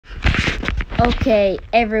Okay,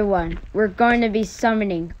 everyone, we're going to be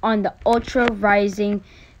summoning on the Ultra Rising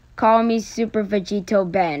Call Me Super Vegito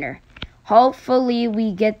banner. Hopefully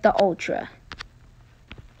we get the Ultra.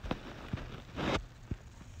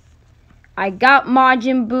 I got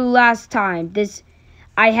Majin Buu last time.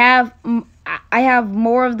 I have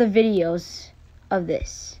more of the videos of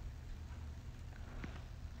this.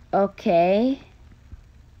 Okay.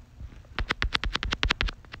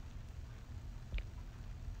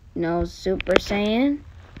 No Super Saiyan.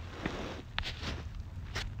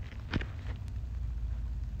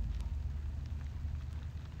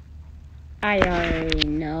 I already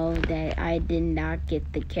know that I did not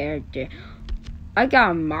get the character. I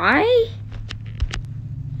got Mai?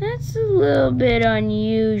 That's a little bit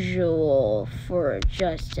unusual for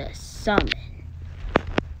just a summon.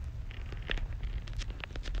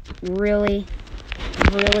 Really?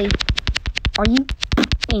 Really? Are you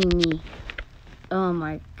kidding me? Oh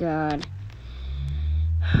my god.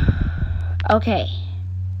 Okay.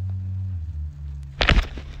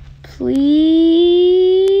 Please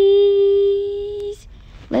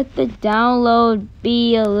let the download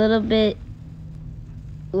be a little bit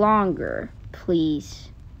longer, please.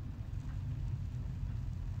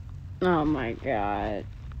 Oh my god.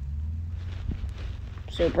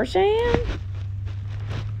 Super Saiyan?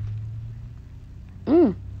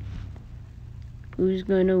 Who's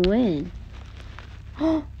gonna win?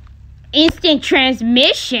 Instant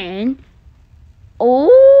transmission?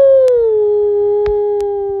 Oh,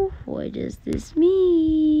 what does this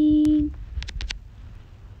mean?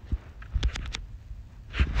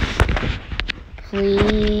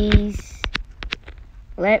 Please,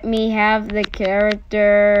 let me have the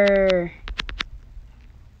character.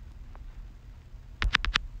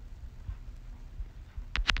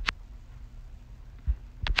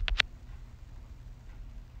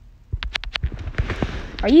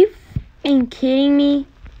 Are you f***ing kidding me?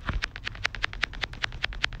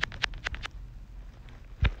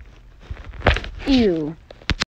 Ew.